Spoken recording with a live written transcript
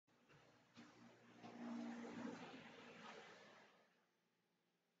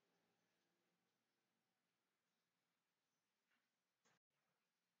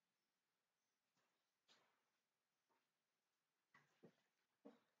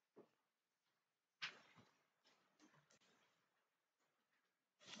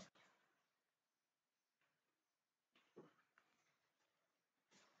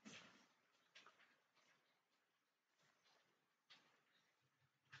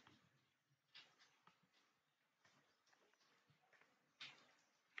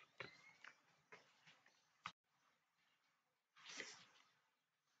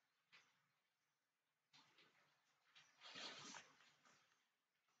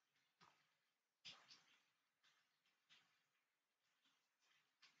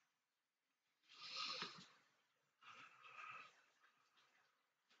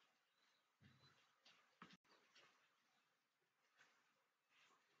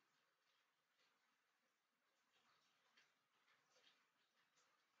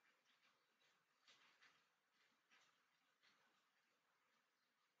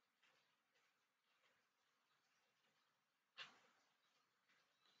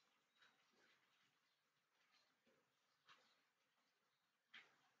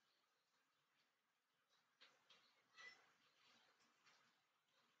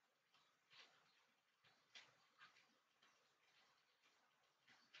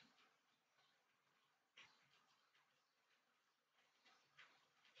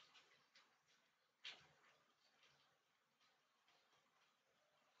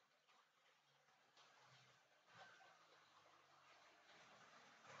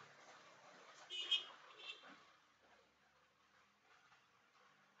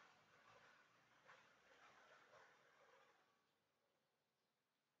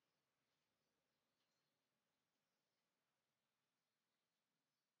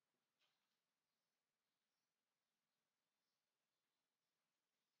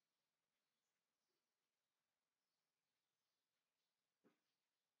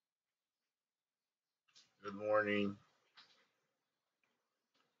Good morning.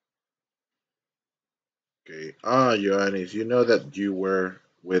 Okay. Johannes, you know that you were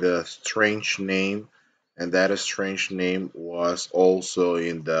with a strange name, and that a strange name was also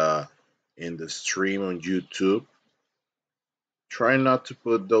in the stream on YouTube. Try not to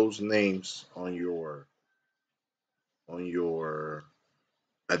put those names on your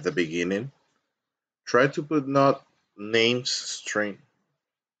at the beginning. Try to put not names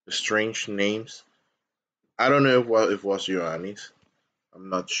strange names. I don't know if it was Johannes. I'm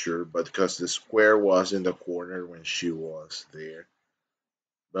not sure, but because the square was in the corner when she was there.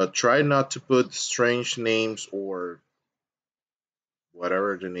 But try not to put strange names or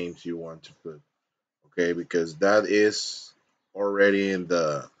whatever the names you want to put. Okay, because that is already in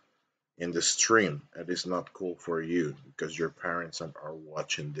the stream. That is not cool for you because your parents are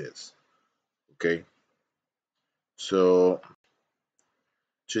watching this. Okay, so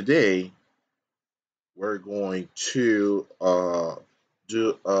today we're going to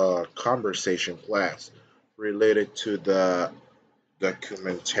do a conversation class related to the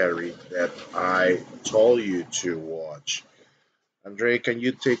documentary that I told you to watch. Andre, can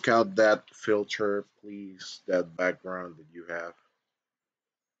you take out that filter, please? That background that you have.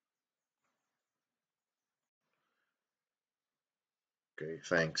 Okay,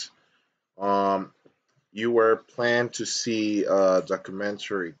 thanks. Um, you were planned to see a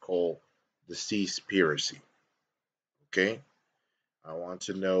documentary called The Seaspiracy. Okay, I want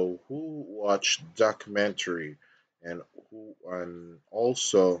to know who watched documentary and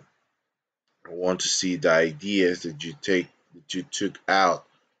also I want to see the ideas that you took out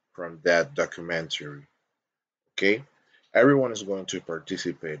from that documentary. Okay, everyone is going to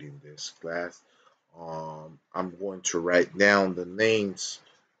participate in this class. I'm going to write down the names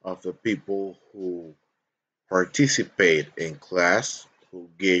of the people who participate in class, who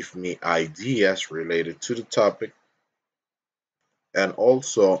gave me ideas related to the topic, and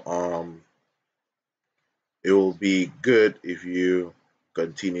also it will be good if you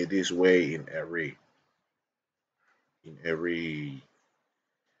continue this way in every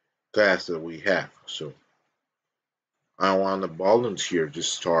class that we have. So I want a volunteer to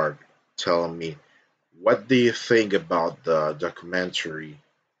start telling me what do you think about the documentary.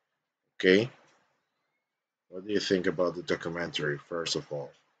 Okay, what do you think about the documentary first of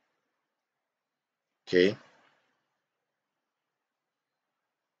all? Okay,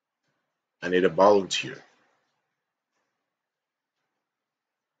 I need a volunteer,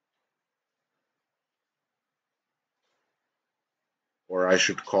 or I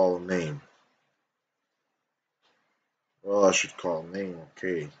should call a name. Well, I should call a name.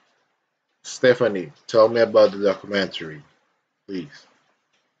 Okay, Stephanie, tell me about the documentary, please.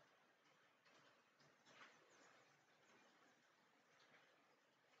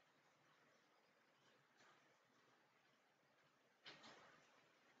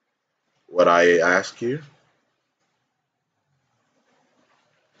 What I ask you?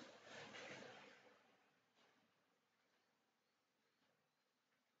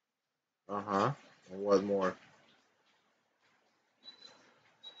 Uh huh. And what more?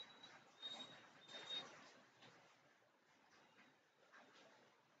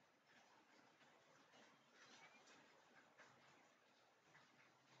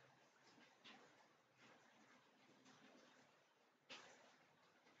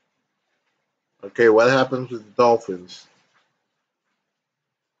 Okay, what happens with the dolphins?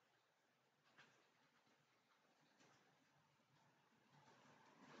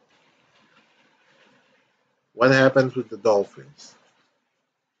 What happens with the dolphins?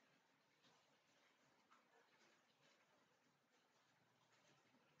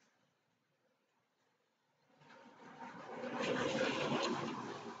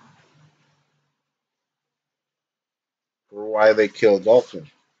 Or why they kill dolphins?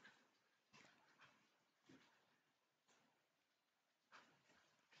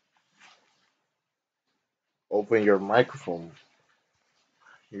 Open your microphone.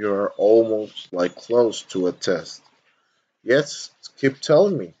 You're almost like close to a test. Yes, keep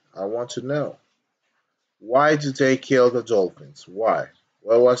telling me. I want to know. Why did they kill the dolphins? Why?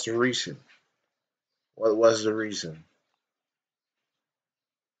 What was the reason? What was the reason?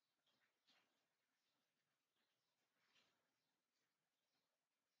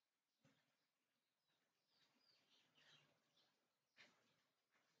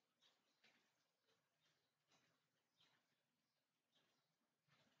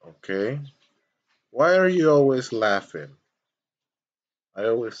 Okay. Why are you always laughing? I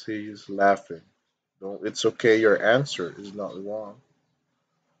always see you laughing. Don't, it's okay. Your answer is not wrong.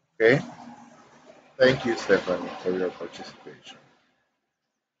 Okay. Thank you, Stephanie, for your participation.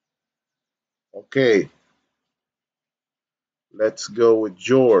 Okay. Let's go with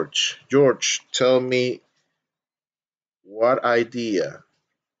George. George, tell me, what idea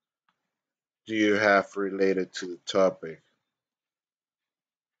do you have related to the topic?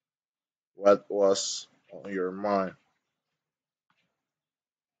 What was on your mind?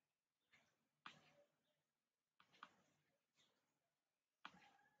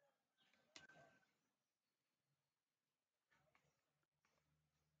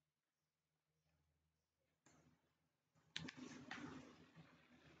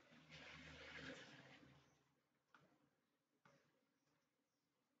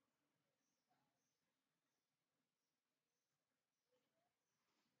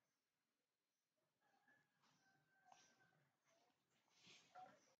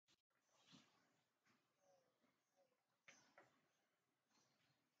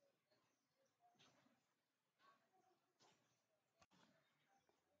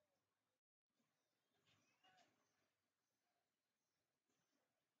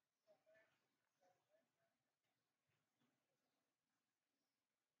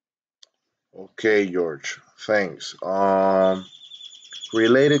 Okay, George. Thanks.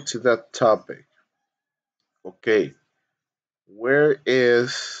 Related to that topic. Okay, where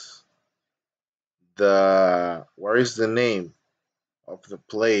is the name of the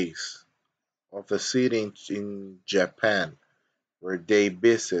place of the city in Japan where they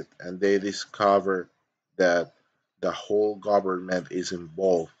visit and they discover that the whole government is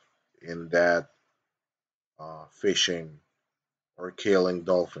involved in that fishing or killing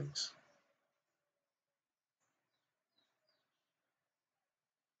dolphins?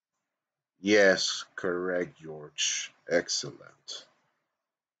 Yes, correct, George. Excellent.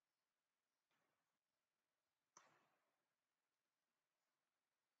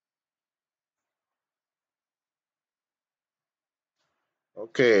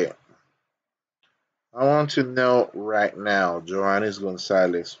 Okay, I want to know right now Joannis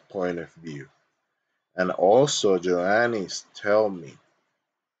Gonzalez' point of view. And also, Joannis, tell me,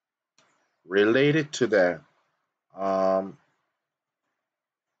 related to that, um,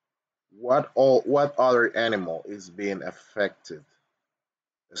 what other animal is being affected,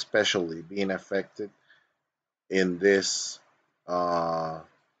 especially being affected in uh,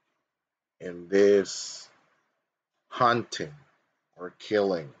 this hunting or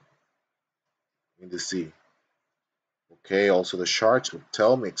killing in the sea? Okay, also the sharks would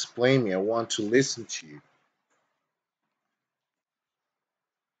tell me, explain me. I want to listen to you.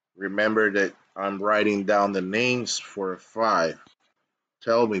 Remember that I'm writing down the names for five.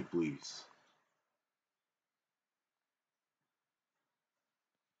 Tell me, please.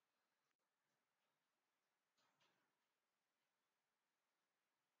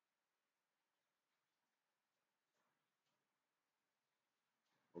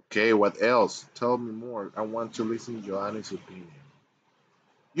 Okay, what else? Tell me more. I want to listen to Joanna's opinion.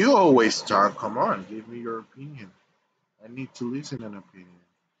 You always talk. Come on, give me your opinion. I need to listen an opinion.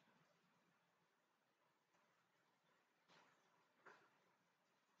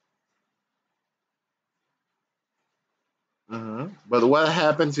 But what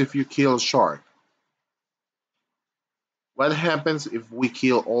happens if you kill a shark? What happens if we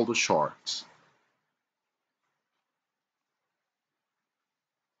kill all the sharks?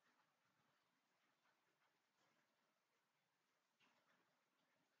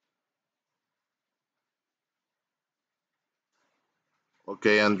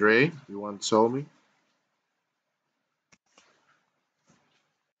 Okay, Andre, you want to tell me?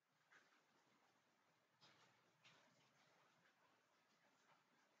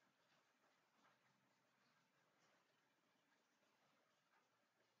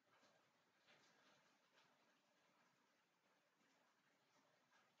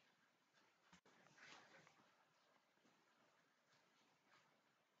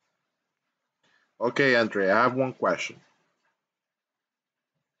 Okay, Andre, I have one question.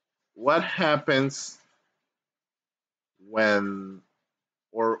 What happens when,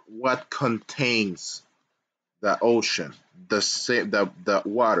 or what contains the ocean, the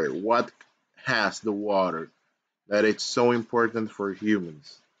water? What has the water that it's so important for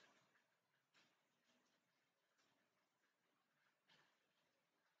humans?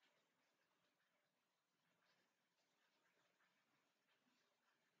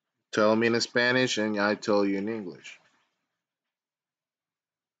 Tell me in Spanish and I tell you in English.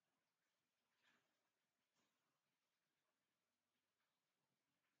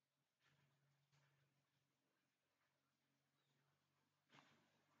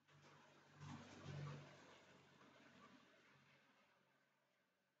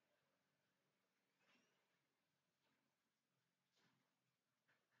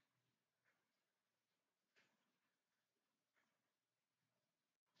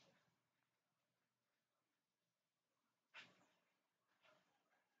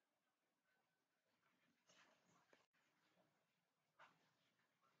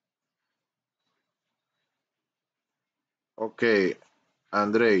 Ok,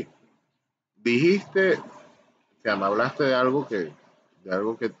 Andrei, dijiste, o sea, me hablaste de algo que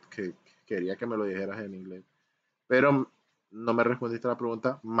quería que me lo dijeras en inglés, pero no me respondiste la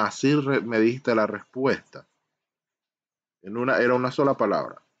pregunta, más sí me dijiste la respuesta. Era una sola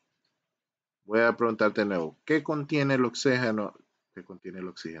palabra. Voy a preguntarte de nuevo, ¿qué contiene el oxígeno? ¿Qué contiene el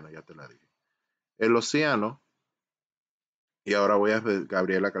oxígeno? Ya te la dije. El océano, y ahora voy a ver,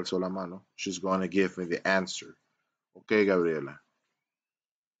 Gabriela calzó la mano. She's going to give me the answer. Ok, Gabriela.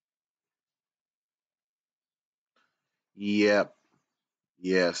 Yep,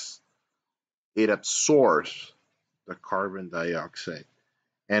 yes. It absorbs the carbon dioxide.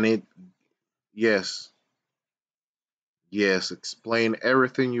 And it, yes, yes, explain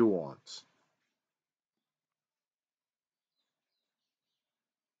everything you want.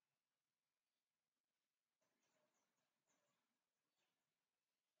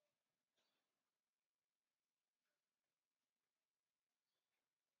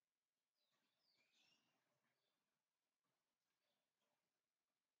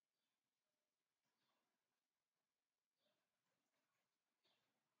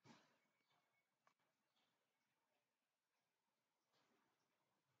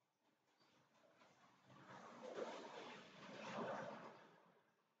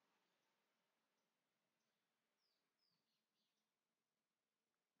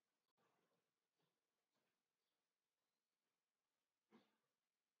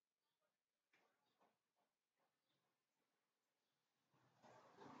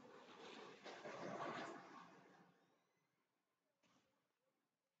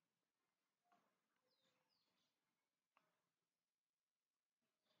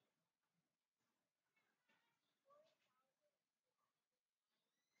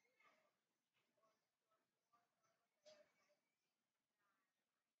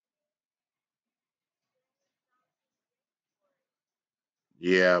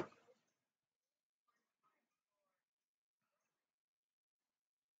 Yeah.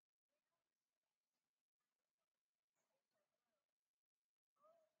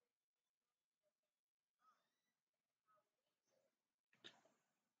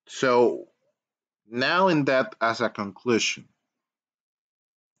 So now in that as a conclusion,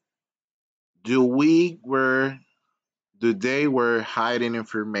 do we were do they were hiding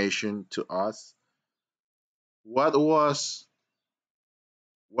information to us? What was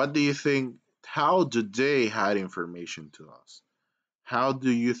what do you think? How do they hide information to us? How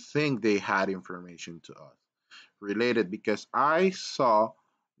do you think they had information to us related? Because I saw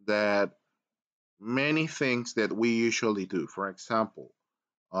that many things that we usually do. For example,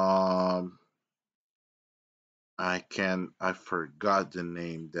 um, I forgot the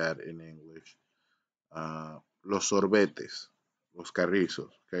name that in English. Los sorbetes, los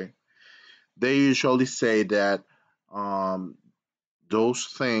carrizos. Okay, they usually say that um, those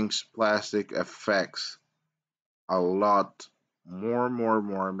things, plastic affects a lot more,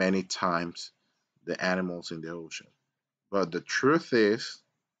 many times the animals in the ocean. But the truth is,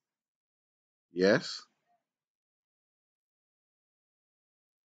 yes,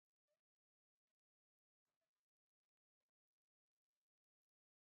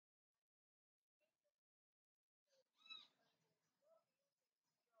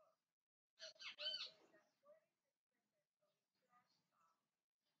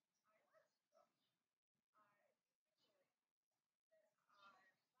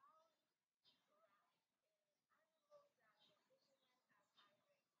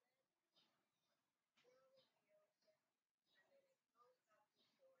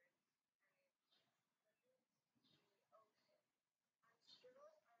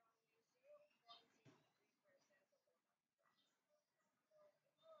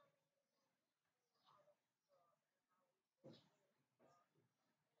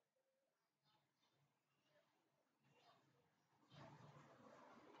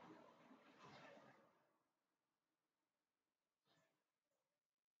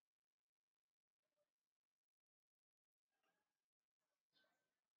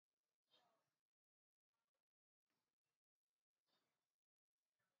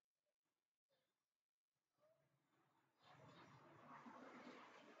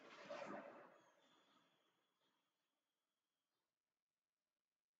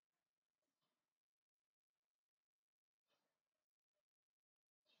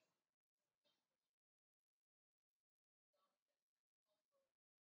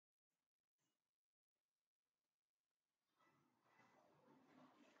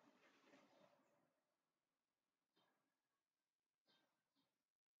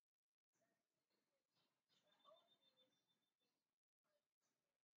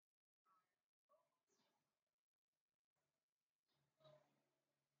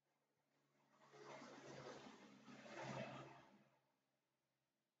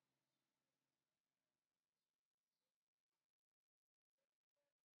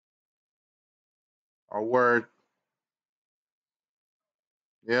 A word.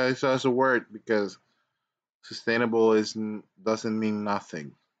 Yeah, it's just a word because sustainable doesn't mean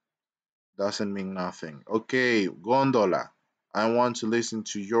nothing. Doesn't mean nothing. Okay, gondola. I want to listen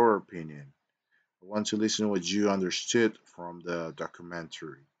to your opinion. I want to listen to what you understood from the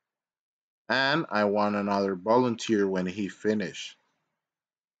documentary. And I want another volunteer when he finished.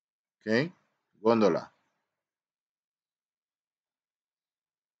 Okay? Gondola.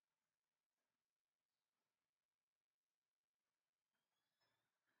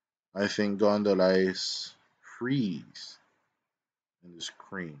 I think gondola is freeze in the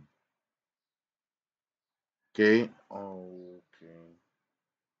screen. Okay? Okay.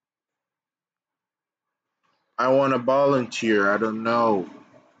 I want a volunteer. I don't know.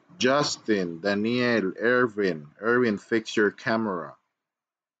 Justin, Daniel, Irvin, fix your camera.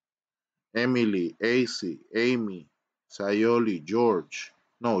 Emily, AC, Amy, Sayoli, George.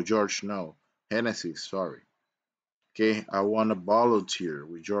 No, George, no. Hennessy, sorry. Okay, I want a volunteer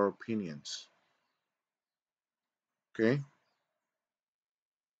with your opinions. Okay,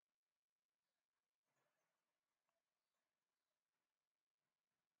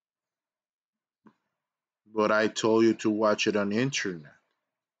 but I told you to watch it on the internet.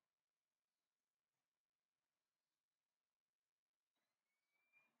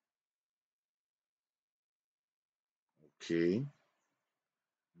 Okay,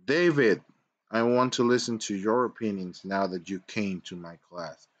 David, I want to listen to your opinions now that you came to my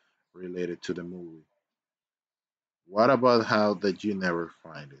class related to the movie. What about how that you never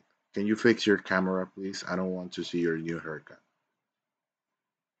find it? Can you fix your camera, please? I don't want to see your new haircut.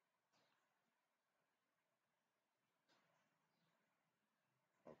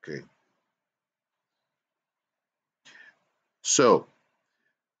 Okay, so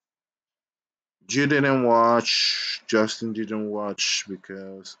you didn't watch, Justin didn't watch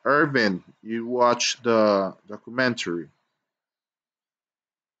because Irvin, you watched the documentary.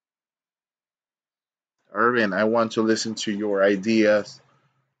 Irvin, I want to listen to your ideas,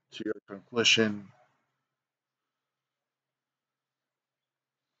 to your conclusion.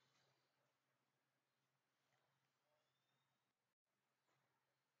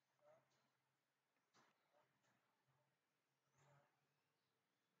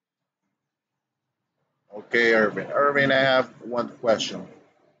 Okay, Irvin. Irvin, I have one question.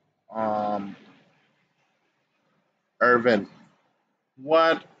 Um, Irvin,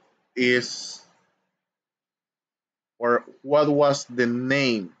 what is or what was the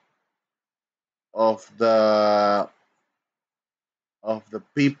name of the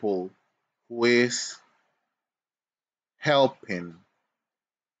people who is helping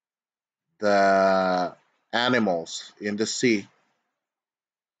the animals in the sea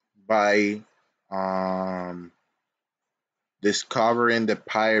by um, discovering the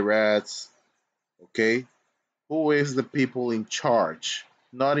pirates? Okay, who is the people in charge?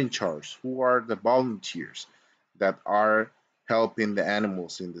 Not in charge. Who are the volunteers that are helping the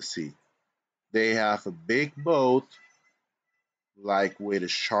animals in the sea? They have a big boat, like with a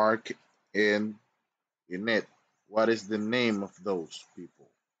shark in it. What is the name of those people?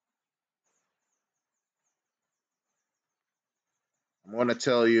 I'm gonna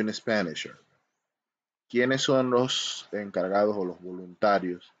tell you in Spanish. ¿Quiénes son los encargados o los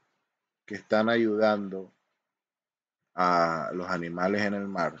voluntarios que están ayudando a los animales en el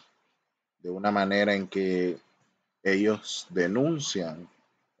mar de una manera en que ellos denuncian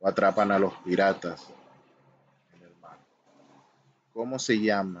o atrapan a los piratas en el mar? ¿Cómo se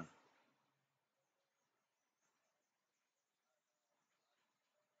llama?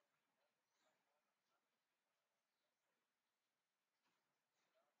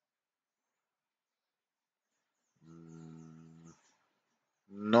 Mm,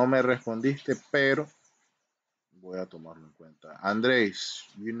 No me respondiste, pero voy a tomarlo en cuenta. Andrés,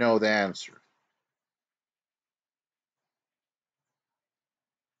 you know the answer.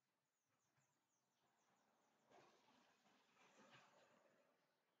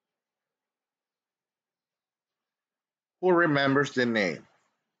 Who remembers the name?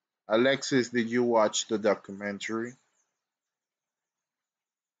 Alexis, did you watch the documentary?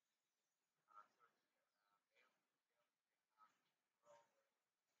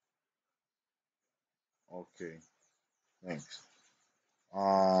 Okay, thanks.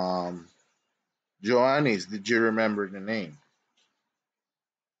 Um, Joannis, did you remember the name?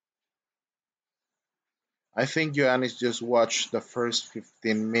 I think Joannis just watched the first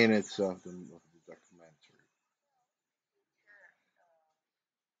 15 minutes of the documentary.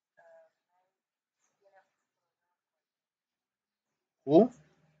 Who?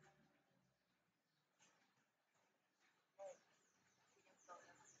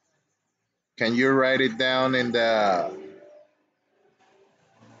 Can you write it down in the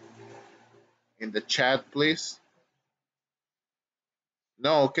chat, please?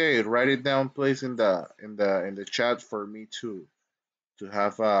 No, okay. Write it down, please, in the chat for me to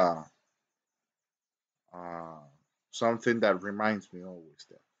have uh something that reminds me always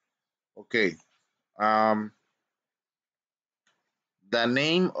that. Okay. Um, the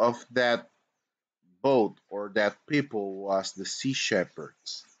name of that boat or that people was the Sea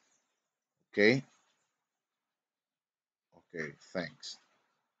Shepherds. Okay. Okay. Thanks.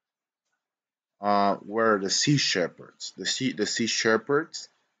 Were the Sea Shepherds? The Sea Shepherds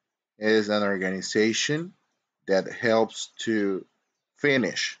is an organization that helps to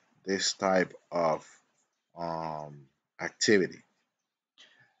finish this type of activity.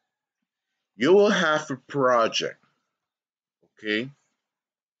 You will have a project, okay,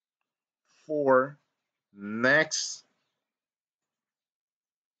 for next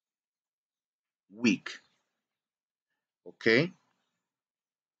week, okay?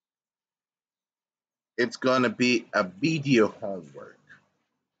 It's gonna be a video homework,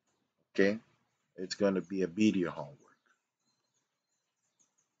 okay? It's gonna be a video homework.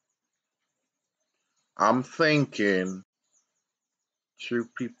 I'm thinking to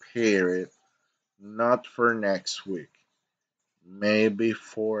prepare it not for next week, maybe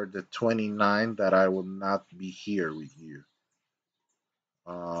for the 29th that I will not be here with you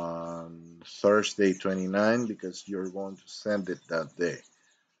on Thursday 29 because you're going to send it that day.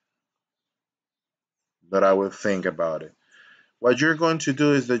 But I will think about it. What you're going to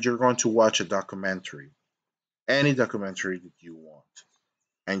do is that you're going to watch a documentary, any documentary that you want,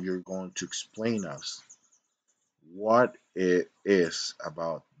 and you're going to explain us what it is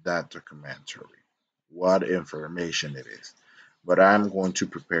about that documentary, what information it is. But I'm going to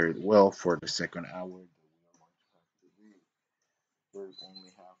prepare it well for the second hour that we are going to have today. We only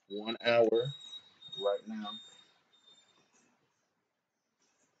have 1 hour right now.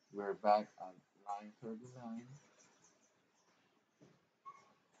 We're back at 9:39.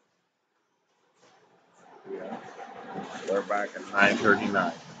 Yeah, we're back at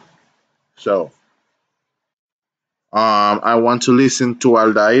 9:39. So, I want to listen to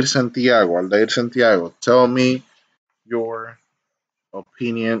Aldair Santiago. Aldair Santiago, tell me your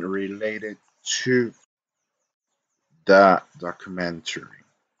opinion related to the documentary.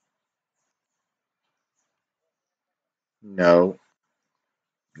 No,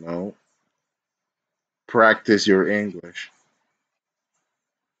 no. Practice your English.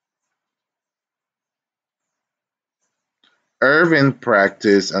 Irvin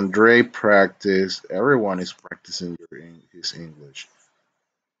practice, Andre practice. Everyone is practicing his English.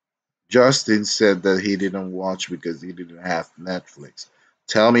 Justin said that he didn't watch because he didn't have Netflix.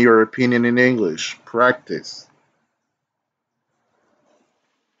 Tell me your opinion in English. Practice.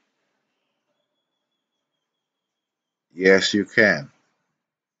 Yes, you can.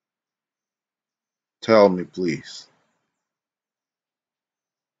 Tell me, please.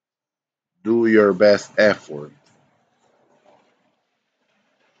 Do your best effort.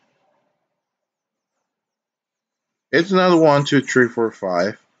 It's not one, two, three, four,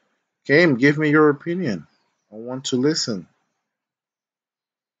 five. Came, give me your opinion. I want to listen.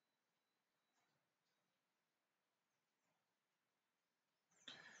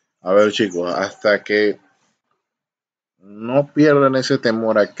 A ver, chicos, hasta que no pierdan ese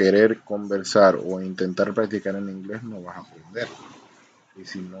temor a querer conversar o intentar practicar en inglés, no vas a aprender. Y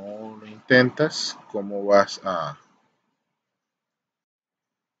si no lo intentas, cómo vas a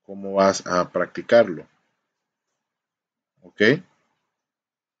practicarlo? ¿Ok?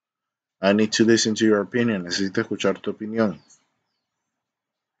 I need to listen to your opinion. Necesito escuchar tu opinión.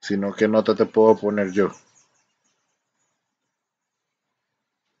 Si no, ¿qué nota te puedo poner yo?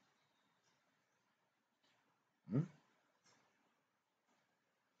 ¿Mm?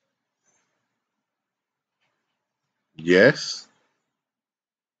 Yes.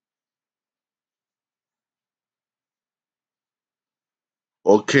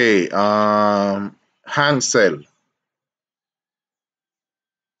 Okay. Hansel.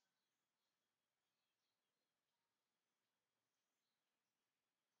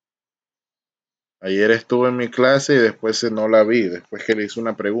 Ayer estuve en mi clase y después no la vi, después que le hice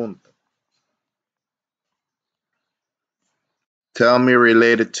una pregunta. Tell me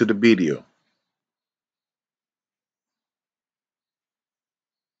related to the video.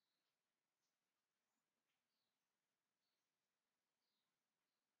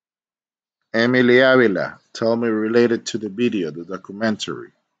 Emily Avila. Tell me related to the video, the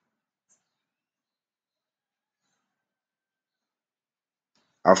documentary.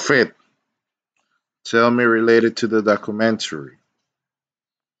 Afet. Tell me related to the documentary.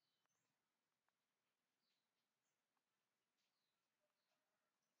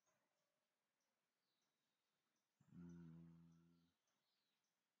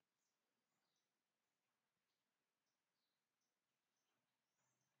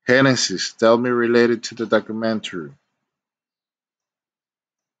 Genesis, tell me related to the documentary.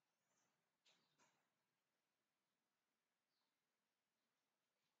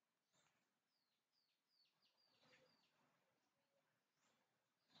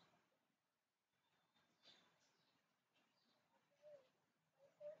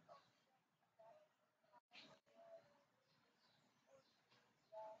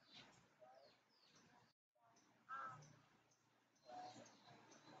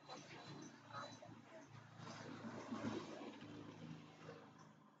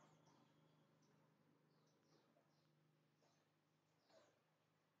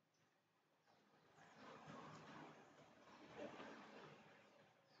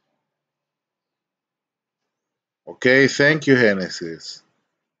 Okay, thank you, Genesis,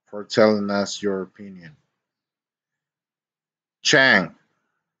 for telling us your opinion. Chang,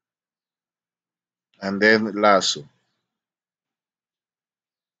 and then Lasso.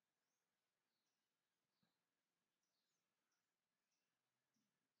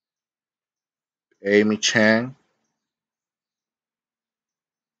 Amy Chang.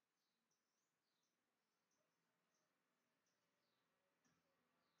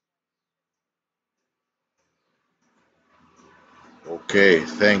 Okay,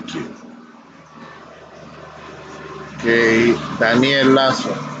 thank you. Okay, Daniel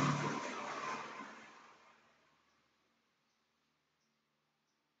Lasso.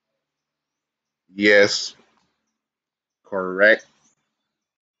 Yes, correct.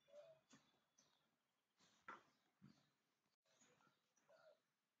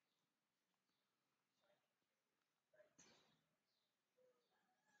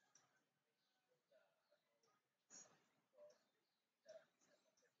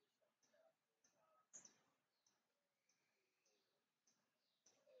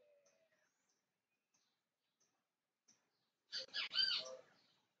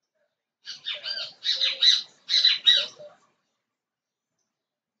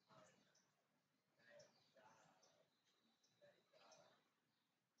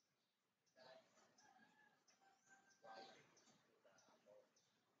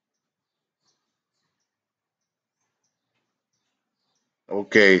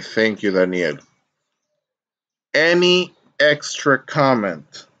 Okay, thank you, Daniel. Any extra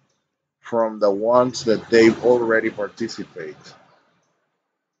comment from the ones that they've already participate?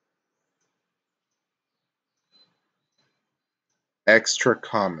 Extra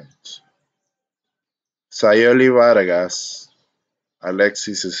comment. Sayoli Vargas,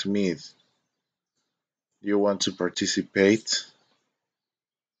 Alexis Smith. Do you want to participate?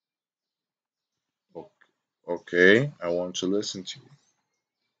 O- Okay, I want to listen to you.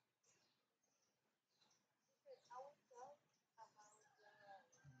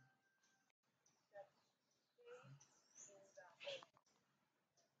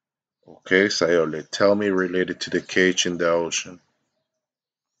 Okay, Sayoli, tell me related to the cage in the ocean.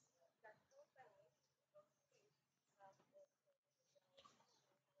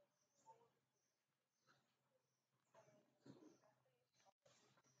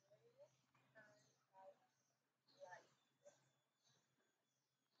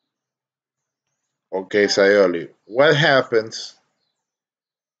 Okay, Sayoli, what happens?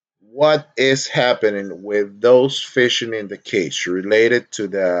 What is happening with those fishing in the cage related to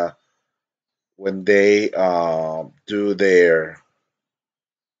the when they do their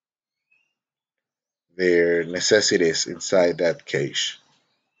necessities inside that cage?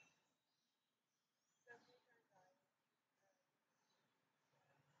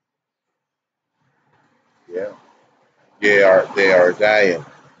 Yeah, they are dying.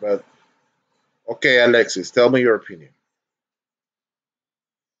 But okay, Alexis, tell me your opinion.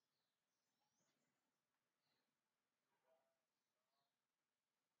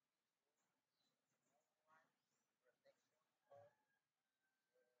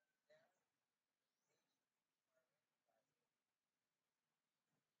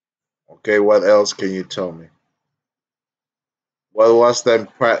 Okay, what else can you tell me? What was the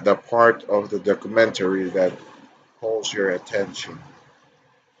part of the documentary that holds your attention?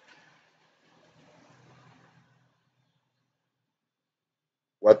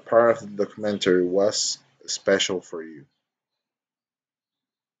 What part of the documentary was special for you?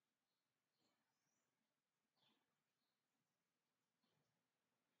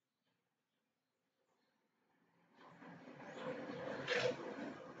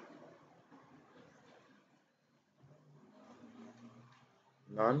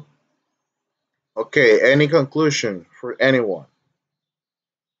 None? Okay, any conclusion for anyone?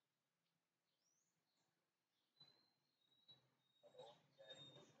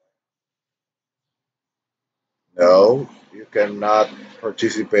 No? You cannot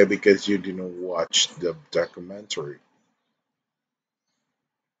participate because you didn't watch the documentary.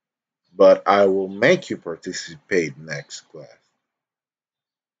 But I will make you participate next class.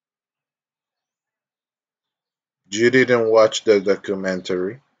 You didn't watch the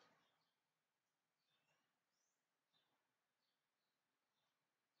documentary.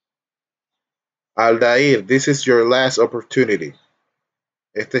 Aldair, this is your last opportunity.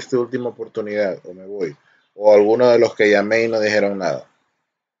 Esta es tu última oportunidad, o me voy. O alguno de los que llamé y no dijeron nada.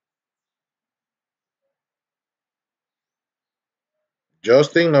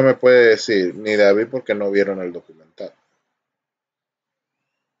 Justin no me puede decir, ni David porque no vieron el documental.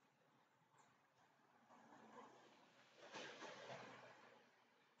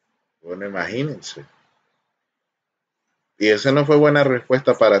 Bueno, imagínense. Y esa no fue buena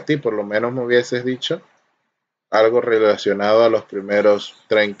respuesta para ti, por lo menos me hubieses dicho algo relacionado a los primeros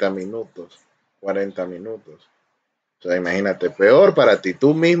 30 minutos, 40 minutos. O sea, imagínate, peor para ti,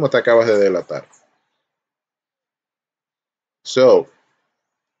 tú mismo te acabas de delatar. So,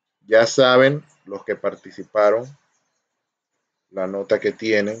 ya saben los que participaron, la nota que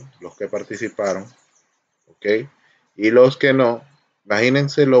tienen, los que participaron, ¿ok? Y los que no,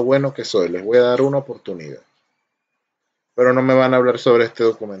 imagínense lo bueno que soy, les voy a dar una oportunidad. Pero no me van a hablar sobre este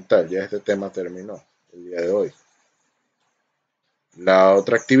documental, ya este tema terminó el día de hoy. La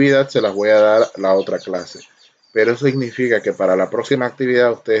otra actividad se las voy a dar la otra clase. Pero eso significa que para la próxima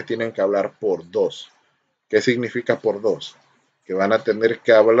actividad ustedes tienen que hablar por dos. ¿Qué significa por dos? Que van a tener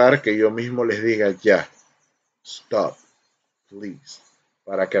que hablar que yo mismo les diga ya, stop, please,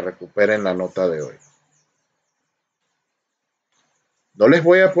 para que recuperen la nota de hoy. No les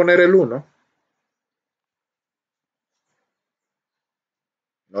voy a poner el uno,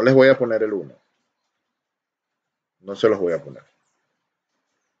 no les voy a poner el uno, no se los voy a poner.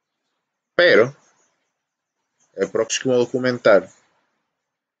 Pero el próximo documental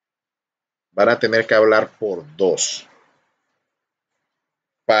van a tener que hablar por dos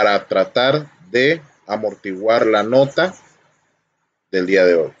para tratar de amortiguar la nota del día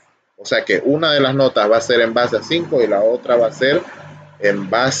de hoy. O sea que una de las notas va a ser en base a 5 y la otra va a ser en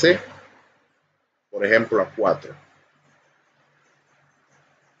base, por ejemplo, a 4.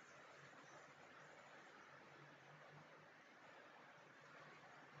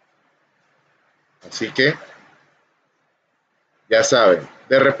 Así que ya saben,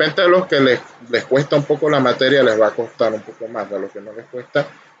 de repente a los que les cuesta un poco la materia les va a costar un poco más, a los que no les cuesta,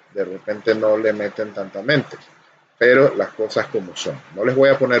 de repente no le meten tanta mente. Pero las cosas como son. No les voy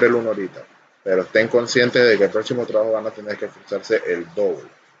a poner el 1 ahorita, pero estén conscientes de que el próximo trabajo van a tener que esforzarse el doble.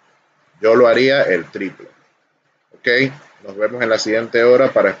 Yo lo haría el triple. Ok, nos vemos en la siguiente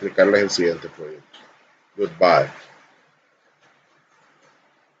hora para explicarles el siguiente proyecto. Goodbye.